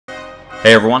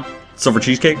Hey everyone, Silver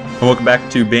Cheesecake, and welcome back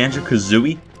to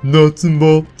Banjo-Kazooie Nuts and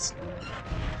Bolts.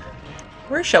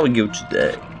 Where shall we go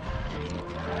today?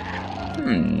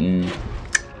 You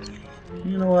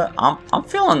know what? I'm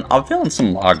feeling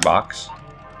some Logbox.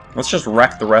 Let's just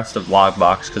wreck the rest of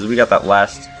Logbox because we got that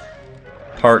last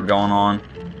part going on.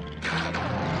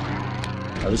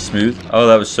 That was smooth. Oh,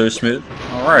 that was so smooth.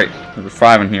 All right, there's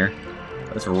 5 in here.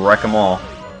 Let's wreck them all.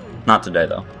 Not today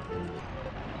though.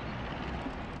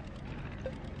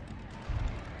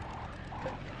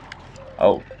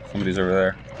 Oh, somebody's over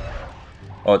there.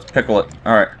 Oh, it's Pickle It.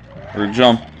 Alright, we're gonna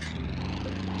jump.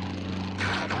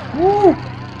 Woo!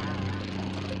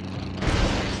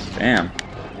 Damn.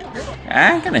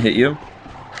 I ain't gonna hit you.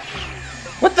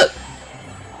 What the?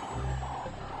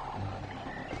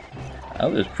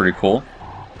 That was pretty cool.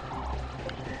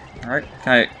 Alright,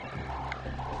 can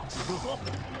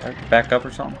I back up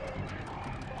or something?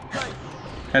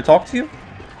 Can I talk to you?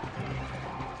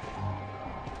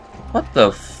 What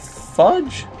the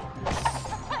fudge?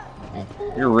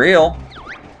 You're real.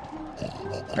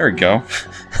 There we go.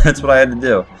 That's what I had to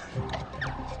do.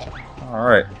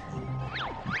 Alright.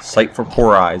 Sight for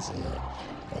poor eyes.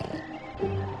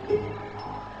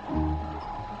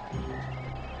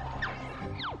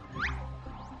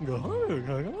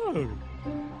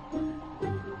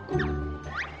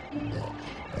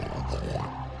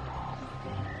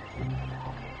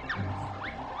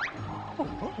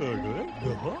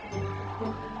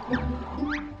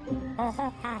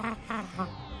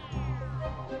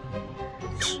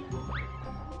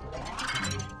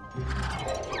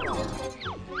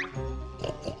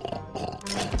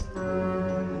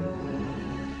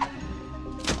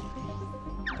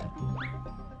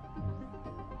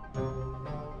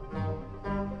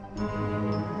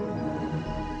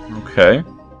 Okay.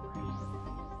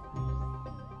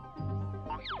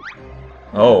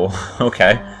 Oh,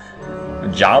 okay.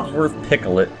 Jobsworth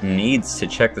Pickle It needs to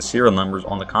check the serial numbers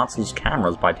on the console's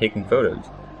cameras by taking photos.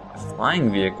 A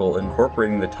flying vehicle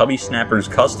incorporating the Tubby Snapper's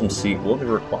custom seat will be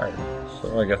required.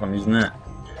 So I guess I'm using that.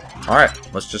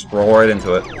 Alright, let's just roll right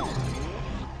into it.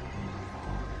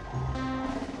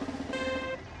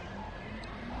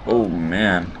 Oh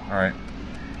man, alright.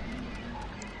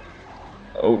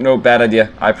 Oh no, bad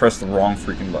idea. I pressed the wrong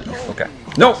freaking button. Okay.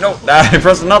 No, no, I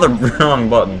pressed another wrong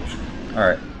button.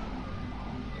 Alright.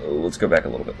 Let's go back a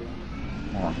little bit.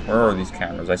 Hold on. Where are these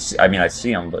cameras? I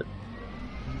see them, but...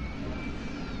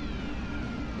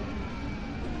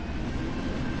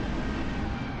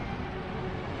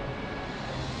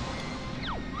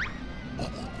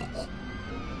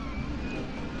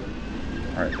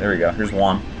 Alright, there we go. Here's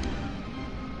one.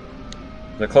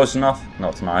 Is that close enough? No,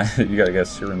 it's not. You gotta get a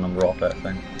serial number off that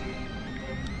thing.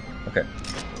 Okay.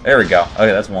 There we go. Okay,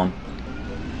 that's one.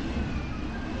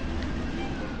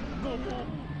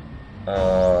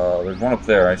 There's one up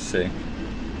there, I see.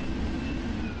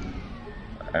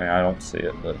 I mean, I don't see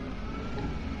it, but...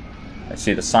 I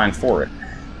see the sign for it.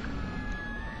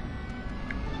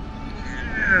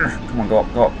 Come on, go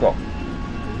up, go up, go up.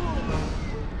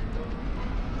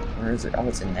 Where is it? Oh,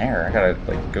 it's in there. I gotta,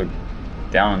 like, go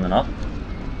down and then up.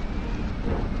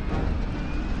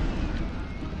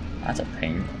 That's a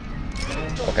pain.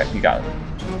 Okay, you got it.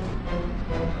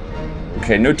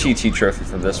 Okay, no TT trophy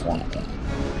for this one.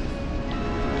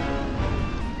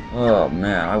 Oh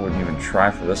man, I wouldn't even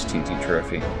try for this TT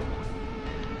trophy.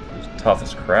 It's tough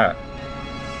as crap.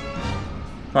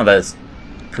 Not that it's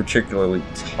particularly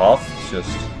tough, it's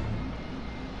just...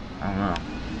 I don't know.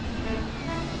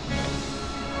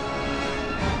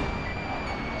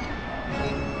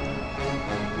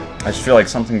 I just feel like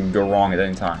something could go wrong at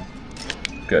any time.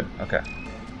 Good, okay.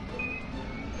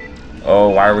 Oh,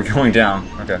 why are we going down?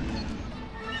 Okay.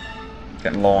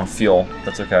 Getting low on fuel.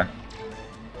 That's okay.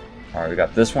 Alright, we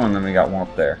got this one, and then we got one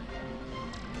up there.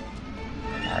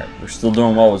 Alright, we're still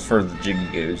doing well as far as the jiggy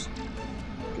goes.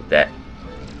 Get that.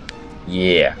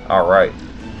 Yeah, alright.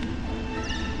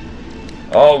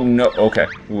 Oh, no. Okay.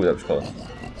 Ooh, that was close.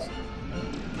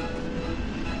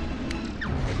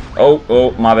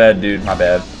 Oh, my bad, dude. My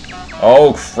bad.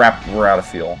 Oh, crap. We're out of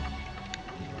fuel.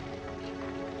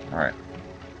 Alright.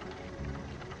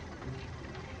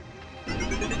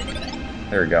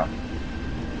 There we go.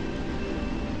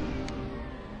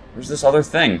 Where's this other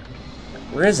thing?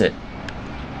 Where is it?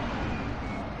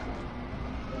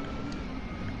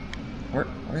 Where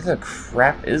the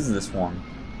crap is this one?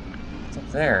 It's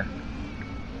up there.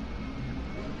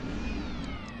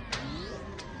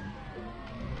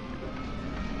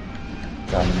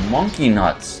 The monkey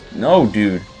nuts. No,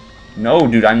 dude. No,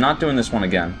 dude, I'm not doing this one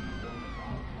again.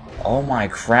 Oh my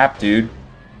crap, dude.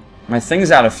 My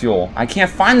thing's out of fuel. I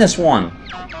can't find this one.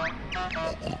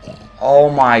 Oh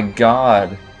my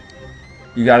god.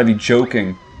 You gotta be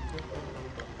joking.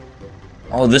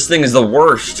 Oh, this thing is the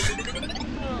worst.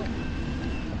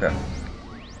 Okay.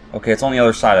 Okay, it's on the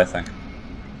other side, I think.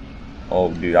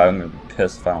 Oh, dude, I'm gonna be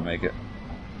pissed if I don't make it.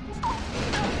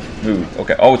 Move.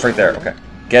 Okay. Oh, it's right there. Okay.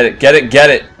 Get it, get it, get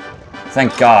it!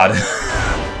 Thank God.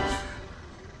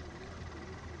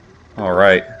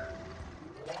 Alright.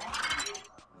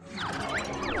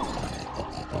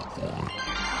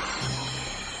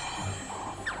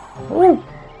 Woo!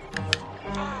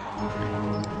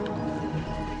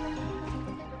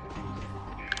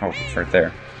 Oh, it's right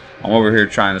there. I'm over here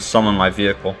trying to summon my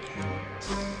vehicle.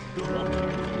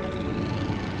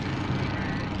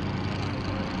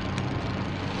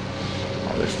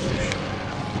 Oh, this douche.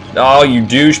 Oh, you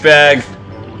douchebag!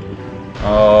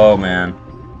 Oh, man.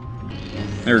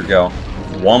 There we go.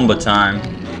 Wumba time.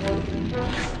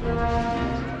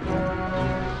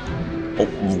 Oh,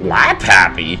 lap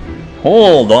happy?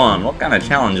 Hold on, what kind of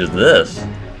challenge is this?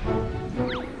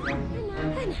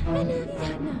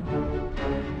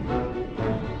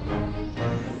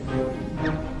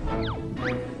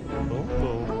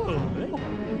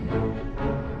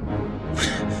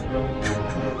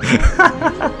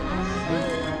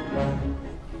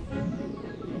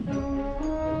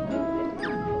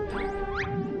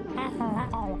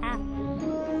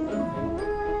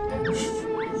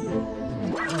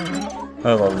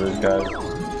 I love these guys.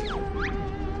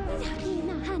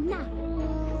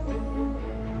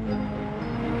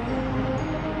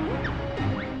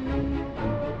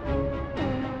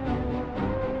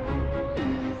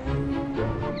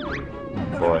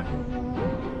 Boy.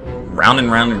 Round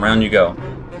and round and round you go.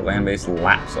 The land-based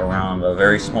laps around a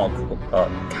very small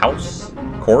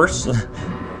course.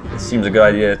 It seems a good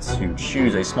idea to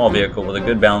choose a small vehicle with a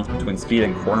good balance between speed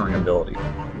and cornering ability.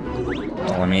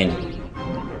 Well, I mean,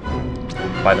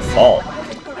 by default,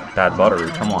 bad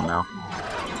buttery. Come on now.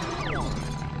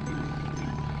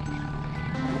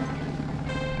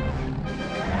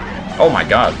 Oh my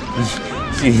god.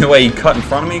 See the way he cut in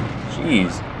front of me?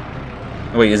 Jeez.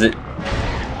 Wait, is it?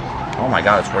 Oh my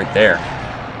god, it's right there.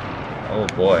 Oh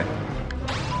boy.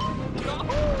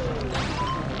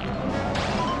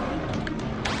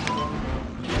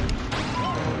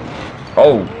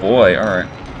 Oh boy, alright.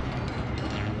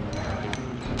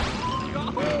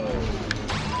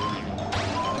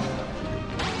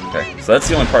 Okay, so that's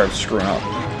the only part I'm screwing up.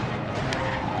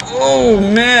 Oh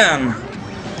man!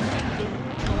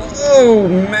 Oh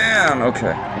man!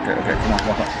 Okay, come on.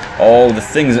 Oh, the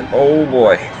thing's. Oh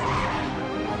boy.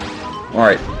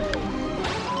 Alright.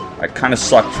 I kind of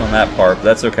sucked on that part, but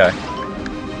that's okay.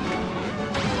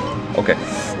 Okay.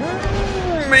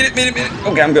 Made it.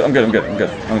 Okay, I'm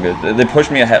good. They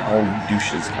pushed me ahead. Oh,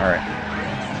 douches. Alright.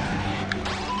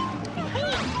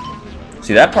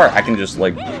 See, that part I can just,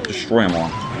 like, destroy them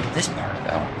on. This part,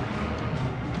 though.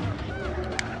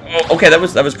 Oh, okay, that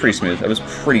was pretty smooth. That was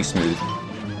pretty smooth.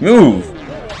 Move!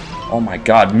 Oh my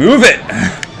god, move it!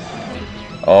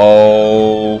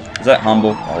 Oh, is that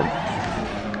Humble?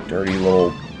 Oh, dirty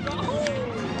little...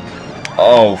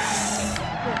 Oh.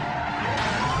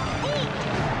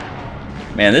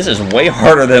 Man, this is way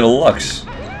harder than it looks.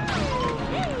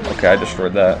 Okay, I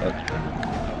destroyed that.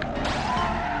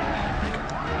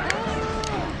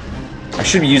 I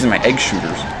should be using my egg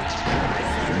shooters.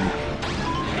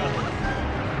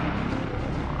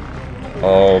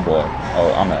 Oh boy.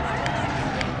 Oh, I'm F.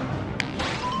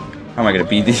 How am I gonna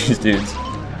beat these dudes?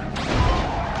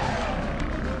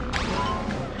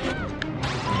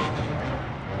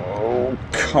 Oh,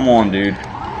 come on, dude.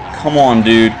 Come on,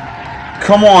 dude.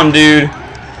 Come on, dude.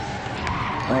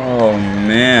 Oh,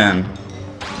 man.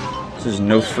 This is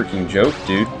no freaking joke,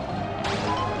 dude.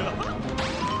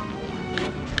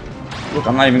 Look,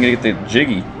 I'm not even gonna get the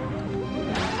jiggy.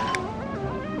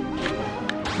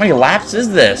 How many laps is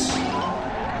this?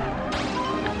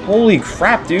 Holy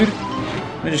crap, dude.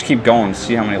 Let me just keep going and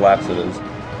see how many laps it is.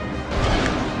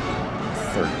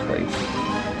 3rd place.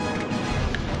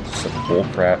 Some bull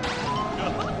crap.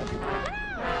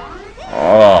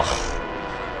 Oh,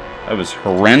 that was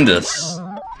horrendous.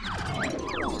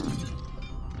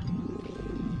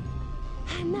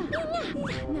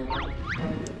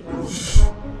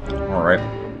 Alright.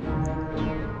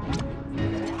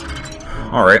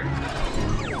 Alright.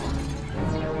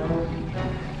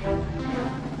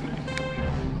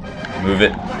 Move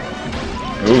it.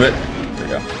 Move it. There we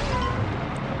go.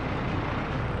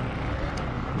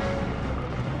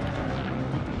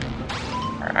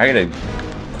 Alright, I gotta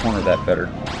corner that better.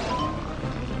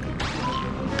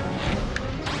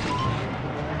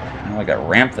 Oh, I got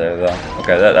ramped there, though.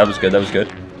 Okay, that was good. That was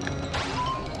good.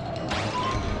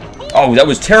 Oh, that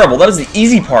was terrible. That was the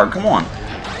easy part. Come on.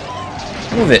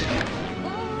 Move it.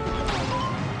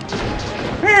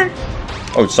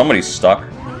 Oh, somebody's stuck.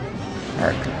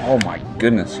 Alright. Oh my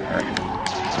goodness. Alright.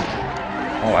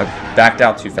 Oh, I backed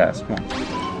out too fast. Come on.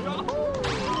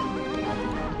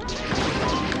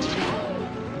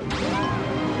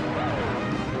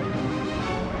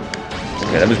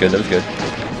 Okay, that was good. That was good.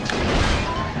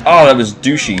 Oh, that was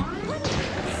douchey.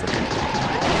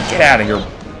 Get out of here.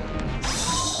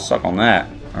 Suck on that.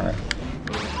 Alright.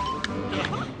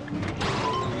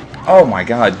 Oh my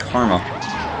god, karma.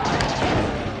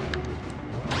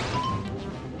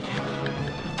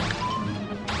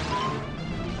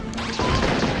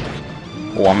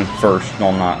 Oh, I'm in first. No,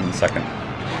 I'm not. In second.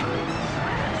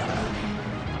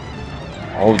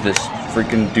 Oh, this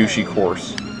freaking douchey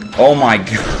course. Oh my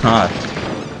god.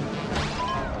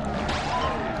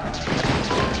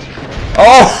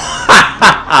 Oh!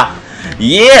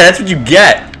 Yeah, that's what you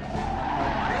get.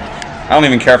 I don't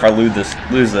even care if I lose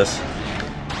this.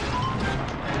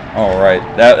 All right,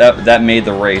 that made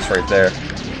the race right there.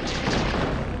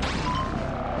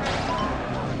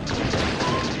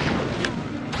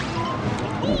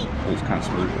 Ooh, it was kind of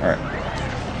smooth. All right.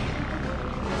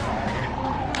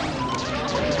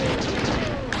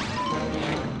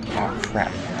 Oh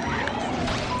crap!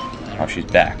 Oh, she's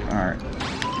back. All right.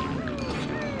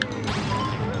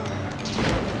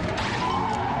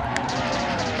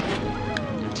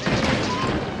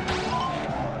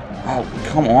 Oh,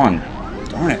 come on.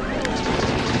 Darn it.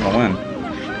 I'm gonna win.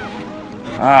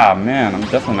 Ah, man, I'm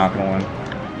definitely not gonna win.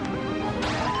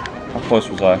 How close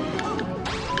was I?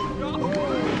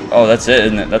 Oh, that's it,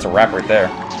 isn't it? That's a wrap right there.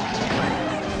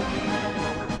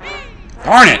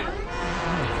 Darn it!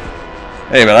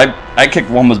 Hey, but I kicked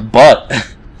Wumba's butt.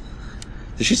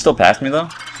 Did she still pass me, though?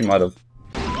 She might have.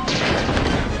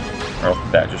 Or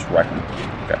that just wrecked me.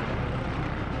 Okay.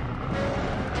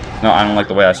 No, I don't like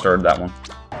the way I started that one.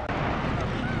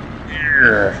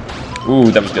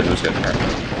 Ooh, that was good, that was good. Right.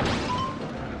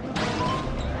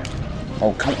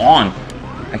 Oh, come on!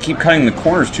 I keep cutting the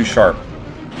corners too sharp.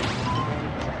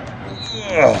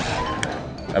 Ugh.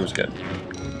 That was good.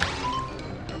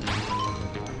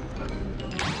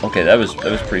 Okay, that was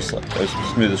pretty slick. That was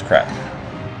smooth as crap.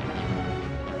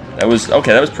 That was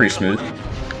okay, that was pretty smooth.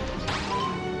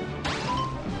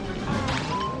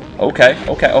 Okay.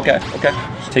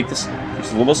 Just take this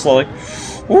just a little bit slowly.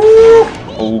 Woo!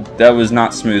 Oh, that was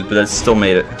not smooth, but that still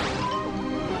made it.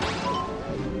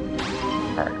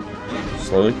 Alright.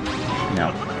 Slowly.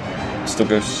 No. Still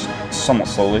goes somewhat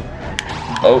slowly.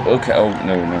 Oh, okay. Oh,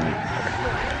 no.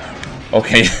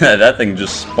 Okay, that thing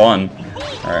just spun.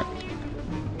 Alright.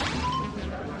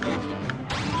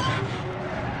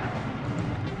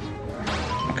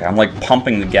 Okay, I'm like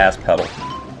pumping the gas pedal.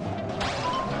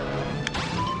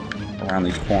 Around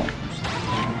these corners.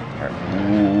 Alright.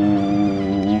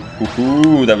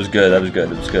 Ooh, that was good, that was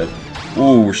good.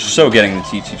 Ooh, we're so getting the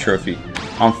TT trophy.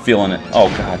 I'm feeling it. Oh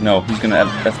god, no, he's gonna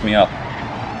F me up.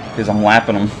 Because I'm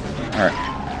lapping him. Alright.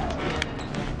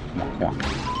 Come on.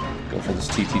 Go for this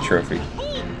TT trophy.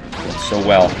 Doing so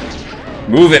well.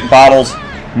 Move it, Bottles!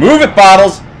 Move it,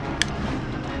 Bottles!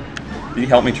 Did he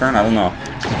help me turn? I don't know.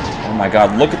 Oh my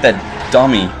god, look at that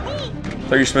dummy. I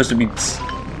thought you're supposed to be...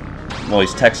 Well,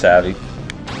 he's tech savvy.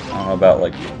 I don't know about,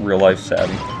 like, real life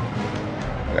savvy.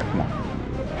 Okay, come on.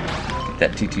 Get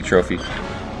that TT trophy.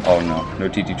 Oh no, no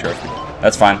TT trophy.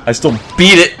 That's fine. I still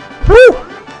beat it! Woo!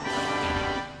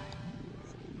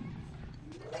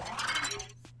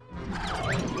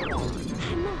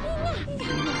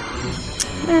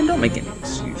 Man, don't make any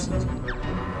excuses.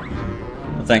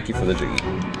 Well, thank you for the jiggy.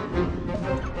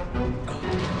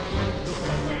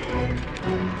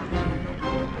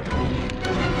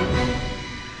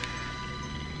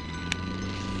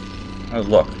 Oh,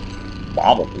 look.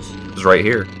 Bobbles is right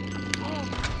here.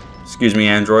 Excuse me,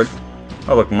 Android.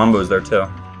 Oh, look, Mumbo's there, too.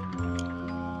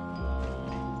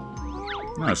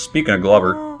 Oh, speaking of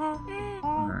Glover.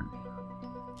 Alright.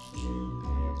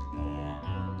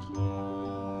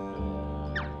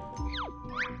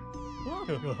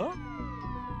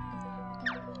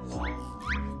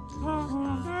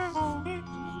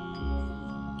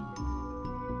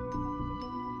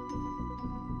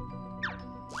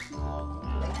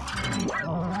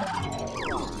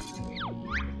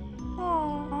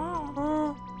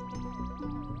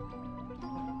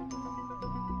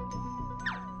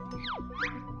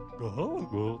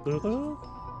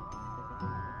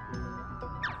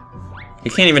 He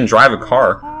can't even drive a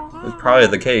car. It's probably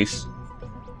the case.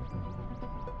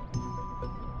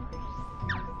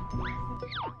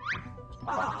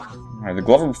 Alright, the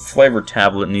Glover flavor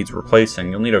tablet needs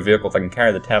replacing. You'll need a vehicle that can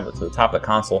carry the tablet to the top of the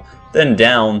console, then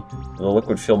down the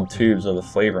liquid-filled tubes of the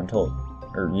flavor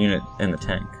or unit in the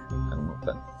tank. I don't know what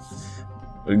that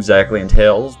exactly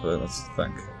entails, but let's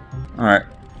think. Alright,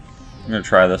 I'm gonna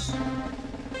try this.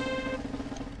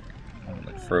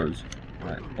 Like froze.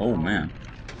 Alright. Oh man.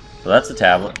 So that's the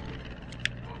tablet.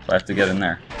 So I have to get in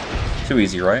there. Too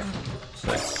easy, right?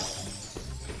 Sick.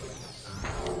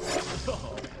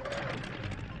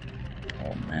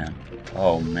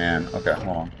 Oh man, okay,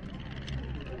 hold on.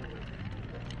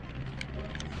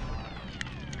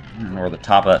 I don't know where the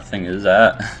top of that thing is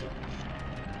at.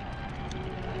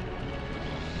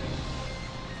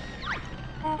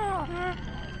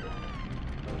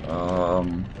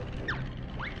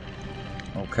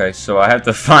 Okay, so I have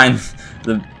to find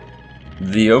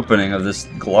the opening of this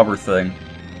Glover thing.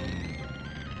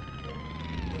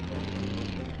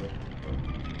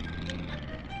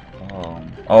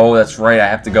 Oh, that's right, I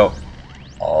have to go.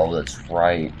 Oh, that's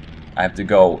right. I have to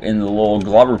go in the little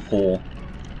Glover pool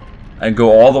and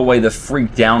go all the way the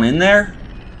freak down in there?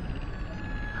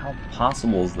 How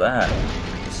possible is that?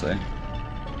 Let's see.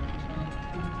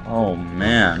 Oh,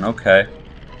 man. Okay.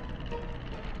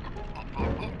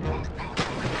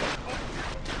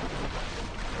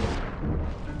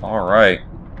 Alright.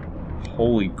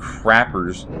 Holy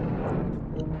crappers.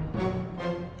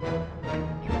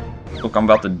 Look, I'm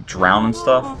about to drown and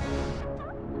stuff.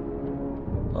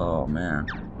 Oh, man.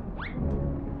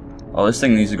 Oh, this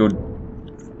thing needs to go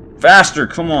faster!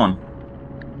 Come on!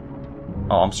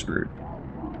 Oh, I'm screwed.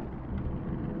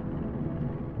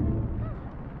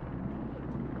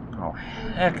 Oh,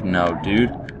 heck no, dude.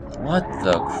 What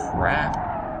the crap?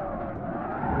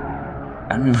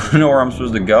 I don't even know where I'm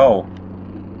supposed to go.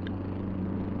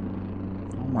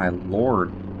 Oh, my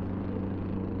lord.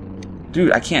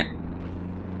 Dude, I can't...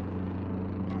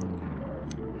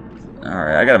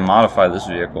 Alright, I gotta modify this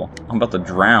vehicle. I'm about to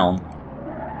drown.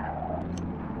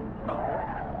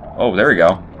 Oh, there we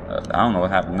go. I don't know what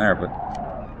happened there, but...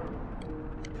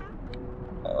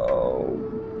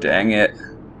 Oh, dang it.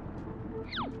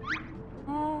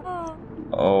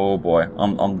 Oh boy,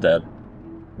 I'm dead.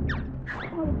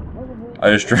 I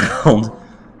just drowned.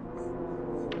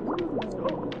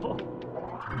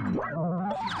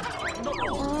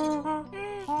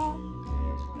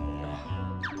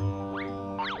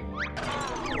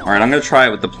 Alright, I'm gonna try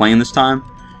it with the plane this time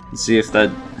and see if that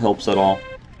helps at all.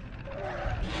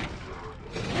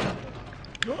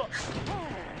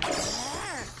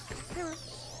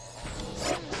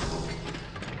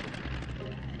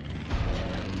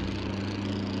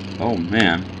 Oh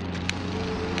man.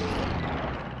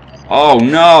 Oh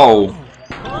no!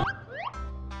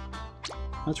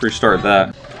 Let's restart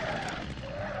that.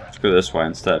 Let's go this way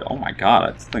instead. Oh my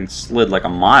god, that thing slid like a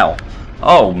mile.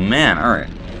 Oh man, alright.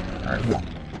 Alright.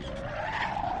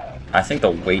 I think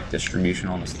the weight distribution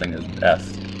on this thing is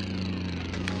effed.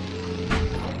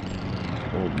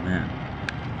 Oh man.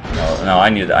 No, I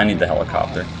need the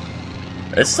helicopter.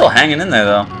 It's still hanging in there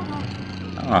though.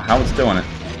 I don't know how it's doing it.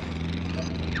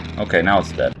 Okay, now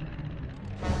it's dead.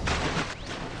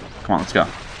 Come on, let's go.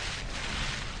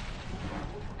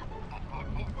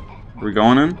 Are we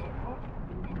going in?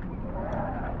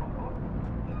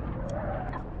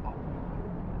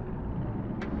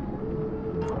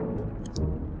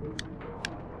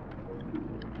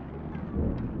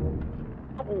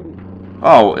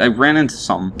 Oh, I ran into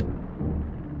something.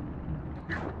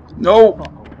 No!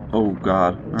 Oh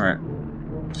god. Alright.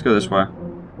 Let's go this way.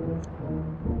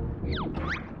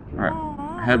 Alright.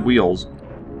 I had wheels.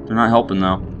 They're not helping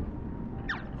though.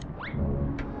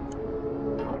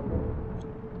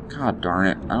 God darn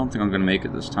it. I don't think I'm gonna make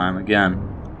it this time again.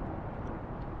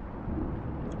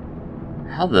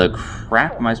 How the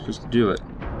crap am I supposed to do it?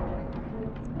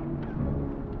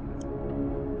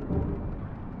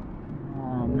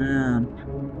 Oh man.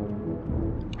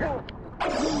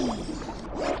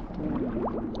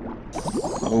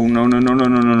 Oh no no no no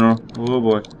no no no. Oh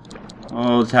boy.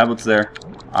 Oh, the tablet's there.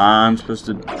 I'm supposed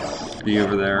to be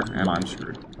over there, and I'm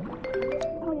screwed.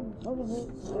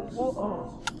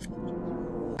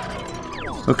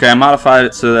 Okay, I modified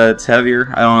it so that it's heavier.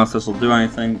 I don't know if this will do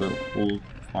anything, but we'll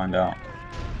find out.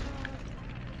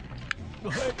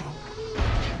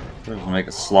 It'll make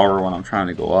it slower when I'm trying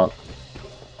to go up.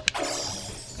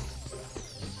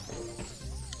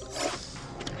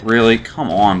 Really?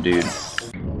 Come on, dude.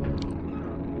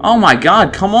 Oh my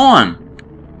god, come on!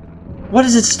 What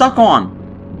is it stuck on?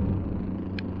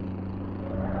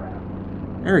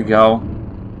 There we go.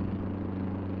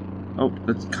 Oh,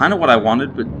 that's kind of what I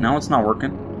wanted, but now it's not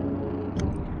working.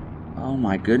 Oh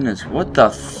my goodness, what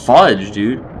the fudge,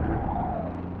 dude?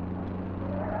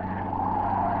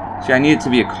 See, I need it to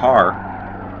be a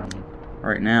car.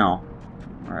 Right now.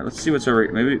 Alright, let's see what's over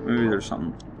here. Maybe there's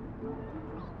something.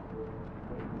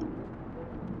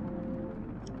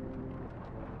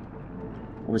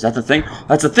 Oh, is that the thing?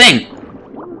 That's the thing!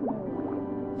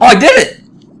 Oh, I did it!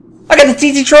 I got the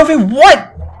TT trophy!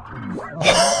 What?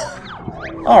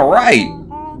 Alright!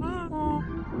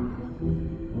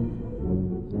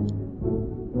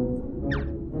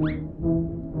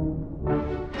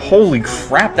 Holy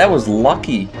crap, that was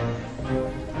lucky.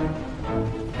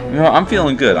 You know, I'm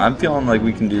feeling good. I'm feeling like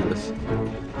we can do this.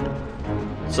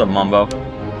 What's up, Mumbo?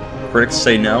 Critics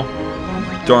say no?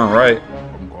 Darn right.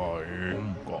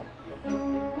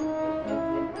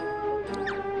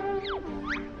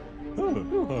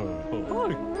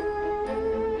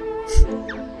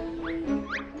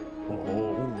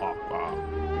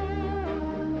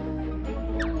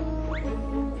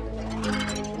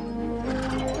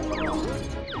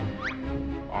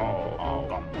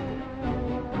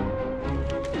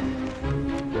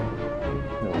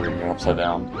 Upside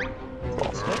down.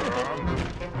 Awesome.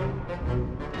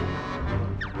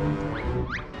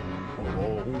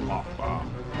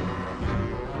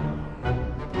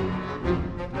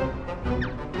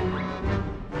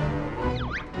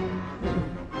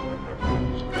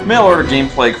 Mail order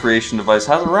gameplay creation device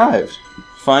has arrived.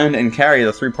 Find and carry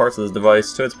the 3 parts of this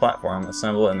device to its platform,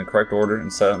 assemble it in the correct order,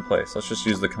 and set it in place. Let's just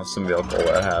use the custom vehicle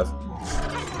that I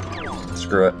have.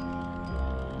 Screw it.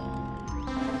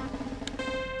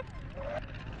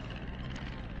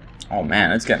 Oh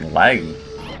man, it's getting laggy.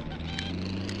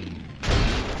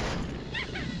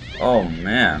 Oh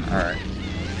man, alright.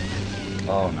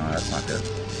 Oh no, that's not good.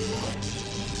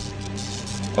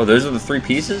 Oh, those are the 3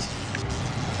 pieces?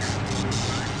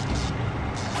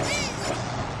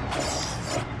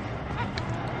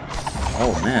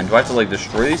 Oh man, do I have to like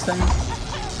destroy these things?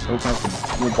 Open up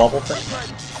the little bubble thing?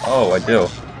 Oh, I do.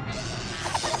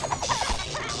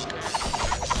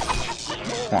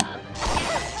 Come on.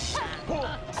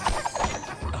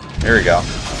 There we go.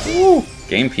 Woo!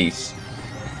 Game piece.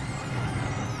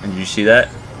 And did you see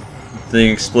that? The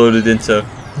thing exploded into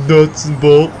nuts and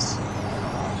bolts.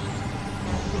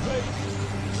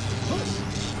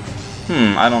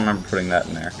 I don't remember putting that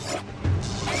in there.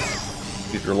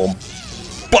 Get your little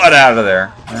butt out of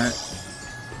there. Alright.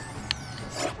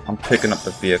 I'm picking up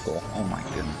the vehicle. Oh my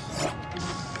goodness.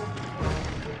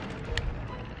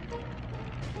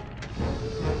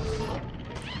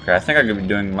 Okay, I think I could be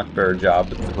doing a much better job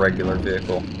with the regular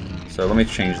vehicle. So let me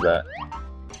change that.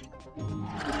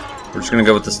 We're just gonna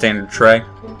go with the standard tray.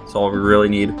 That's all we really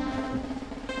need.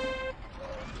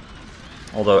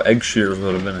 Although egg shooters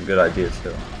would have been a good idea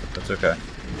too. But that's okay.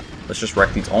 Let's just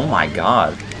wreck these. Oh my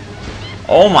god.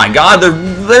 Oh my god,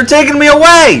 they're taking me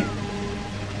away!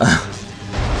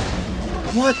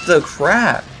 What the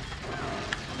crap?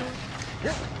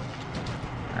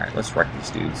 Alright, let's wreck these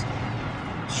dudes.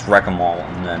 Just wreck them all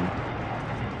and then...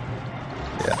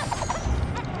 yeah.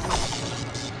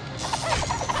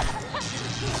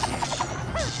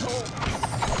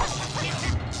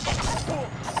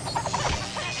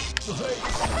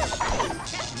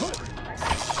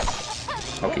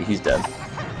 Okay, he's dead.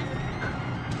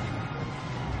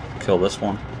 Kill this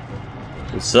one.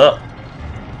 What's up?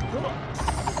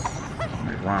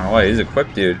 He's running away. He's a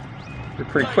quick dude. You're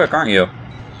pretty quick, aren't you?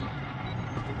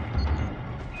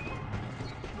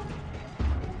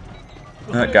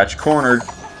 Got you cornered.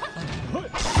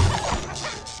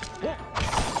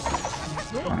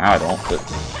 Oh, now I don't, but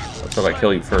let's hope I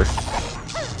kill you first.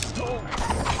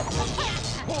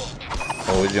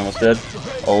 Oh, is he almost dead?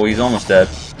 Oh, he's almost dead.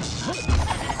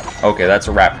 Okay, that's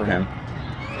a wrap for him.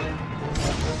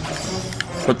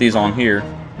 Put these on here.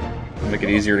 Make it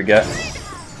easier to get.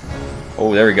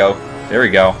 Oh, there we go. There we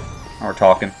go. Now we're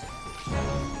talking.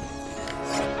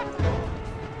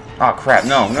 Oh, crap.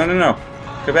 No, no, no, no.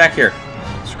 Go back here.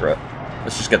 Screw it.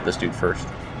 Let's just get this dude first.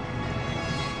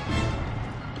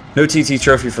 No TT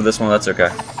trophy for this one. That's okay.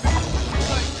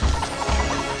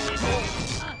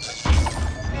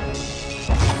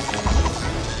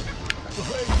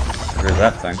 Where's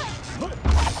that thing?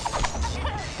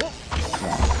 Come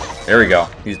on. There we go.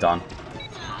 He's done.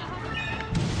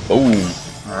 Boom.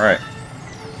 Alright.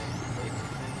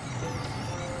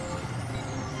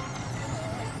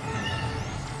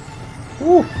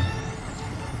 Woo.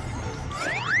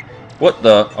 What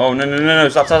the? Oh, no, no, no, no.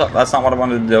 Stop, stop, stop. That's not what I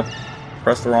wanted to do.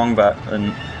 Press the wrong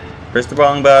button. Press the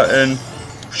wrong button.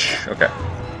 Okay.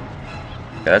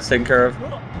 Okay, that's taken care of.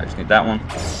 I just need that one.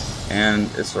 And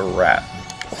it's a wrap.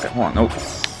 Okay, hold on. Nope.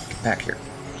 Get back here.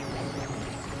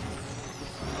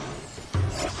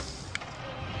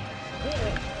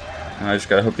 And I just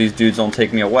gotta hope these dudes don't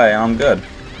take me away. I'm good.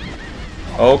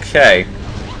 Okay.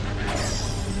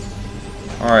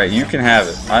 Alright, you can have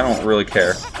it. I don't really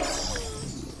care.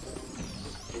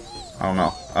 I don't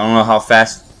know. I don't know how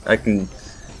fast I can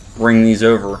bring these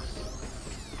over.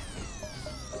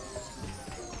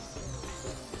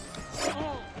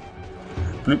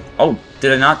 Bloop. Oh,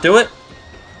 did I not do it?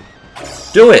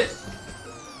 Do it!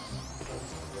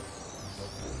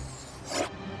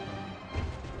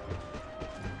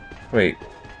 Wait.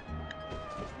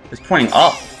 It's pointing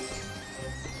up.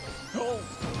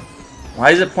 Why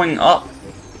is it pointing up?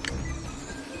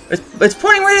 It's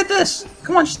pointing right at this!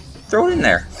 Come on, just throw it in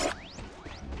there.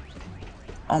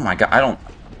 Oh my god, I don't...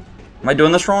 Am I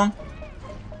doing this wrong?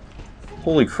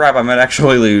 Holy crap, I might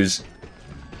actually lose.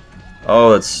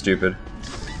 Oh, that's stupid.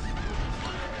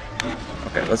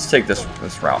 Okay, let's take this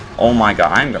route. Oh my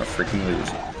god, I'm gonna freaking lose.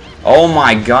 Oh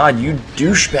my god, you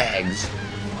douchebags!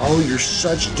 Oh, you're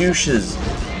such douches!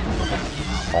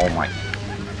 Oh my...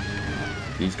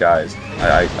 These guys.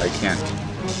 I can't...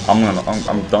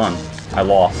 I'm done. I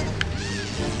lost.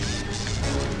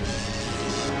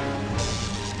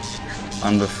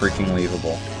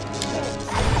 Unbefreaking-leavable.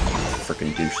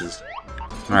 Freaking douches.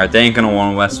 Alright, they ain't gonna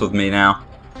wanna mess with me now.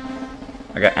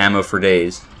 I got ammo for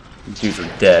days. These dudes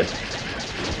are dead.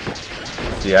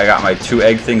 See, I got my 2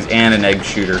 egg things and an egg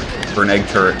shooter for an egg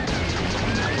turret.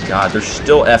 God, they're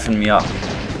still effing me up.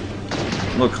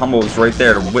 Look, Humba was right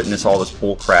there to witness all this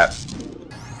bull crap.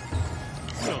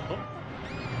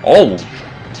 Oh!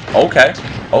 Okay.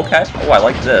 Okay. Oh, I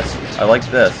like this. I like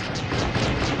this.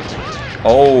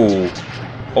 Oh.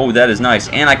 Oh, that is nice.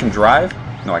 And I can drive?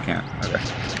 No, I can't. Okay.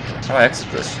 How do I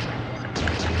exit this?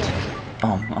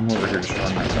 Oh, I'm over here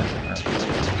destroying my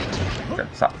thing. Okay,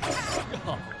 stop.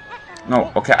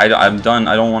 No, okay, I'm done.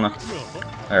 I don't want to...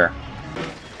 There.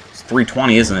 It's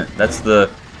 320, isn't it? That's the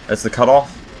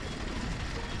cutoff?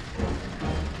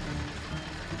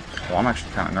 Well, I'm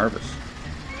actually kind of nervous.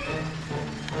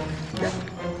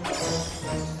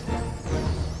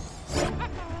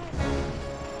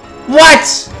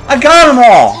 What? I got them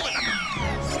all!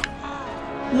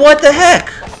 What the heck?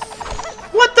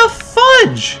 What the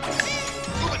fudge?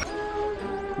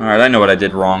 Alright, I know what I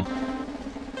did wrong.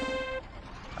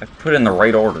 I put it in the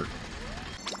right order.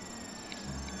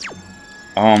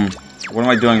 What am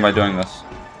I doing by doing this?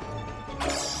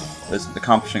 This is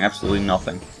accomplishing absolutely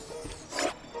nothing.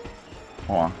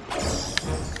 Hold on.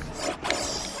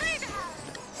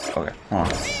 Okay, hold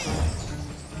on.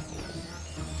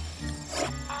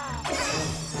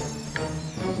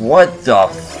 What the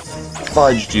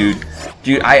fudge, dude?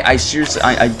 Dude, I seriously,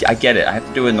 I get it. I have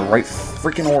to do it in the right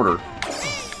freaking order.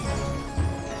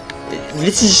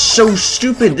 This is so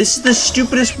stupid. This is the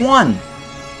stupidest one.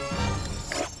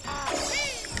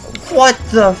 What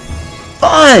the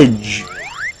fudge?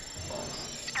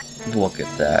 Look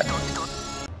at that.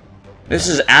 This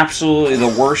is absolutely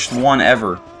the worst one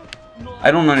ever.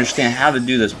 I don't understand how to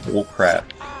do this bullcrap.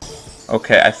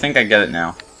 Okay, I think I get it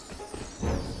now.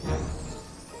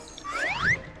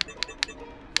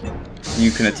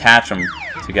 You can attach them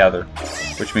together,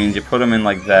 which means you put them in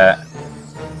like that.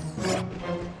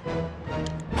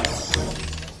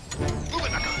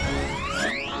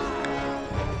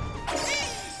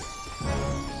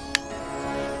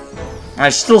 I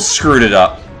still screwed it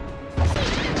up.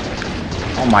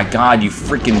 Oh my god, you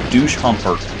freaking douche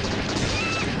humper.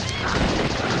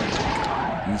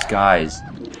 These guys.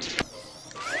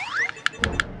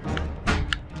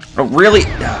 Oh, really?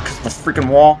 Yeah, 'cause of the freaking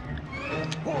wall?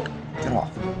 Get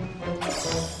off.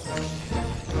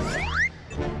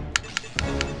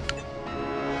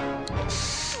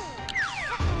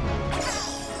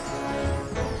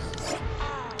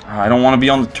 I don't want to be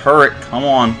on the turret. Come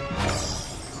on.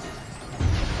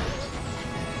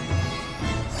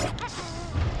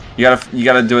 You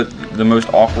gotta do it the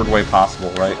most awkward way possible,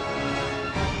 right?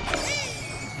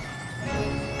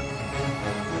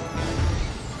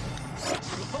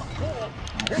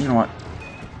 You know what?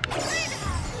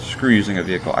 Screw using a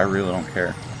vehicle. I really don't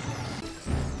care.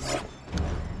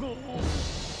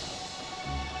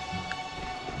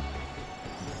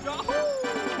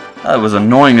 That was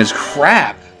annoying as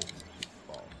crap.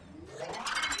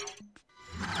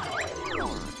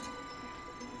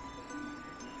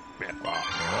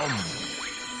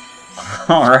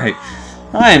 Alright,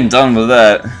 I am done with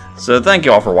that. So thank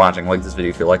you all for watching. Like this video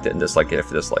if you liked it, and dislike it if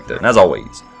you disliked it. And as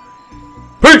always,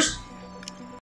 peace!